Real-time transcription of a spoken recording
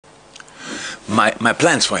My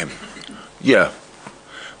plans for him? Yeah,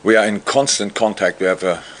 we are in constant contact. We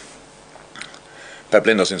have Pep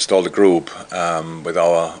Linders installed a group with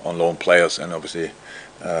our on loan players, and obviously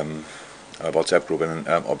a WhatsApp group, and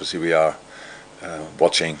obviously we are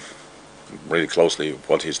watching really closely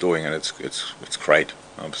what he's doing, and it's great.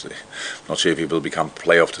 Obviously, not sure if he will become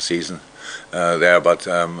player of the season there, but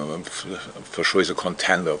for sure he's a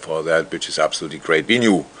contender for that, which is absolutely great. We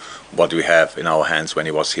knew what we have in our hands when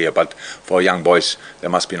he was here, but for young boys there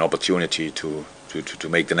must be an opportunity to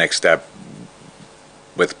make the next step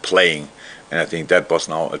with playing, and I think that was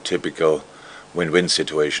now a typical win-win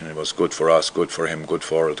situation. It was good for us, good for him, good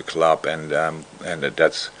for the club, and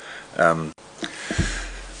that's I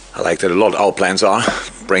like that a lot. Our plans are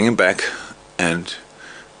bring him back and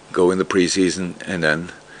go in the pre-season and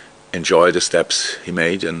then enjoy the steps he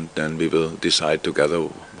made, and then we will decide together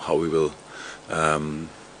how we will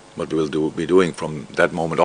what we will be doing from that moment on.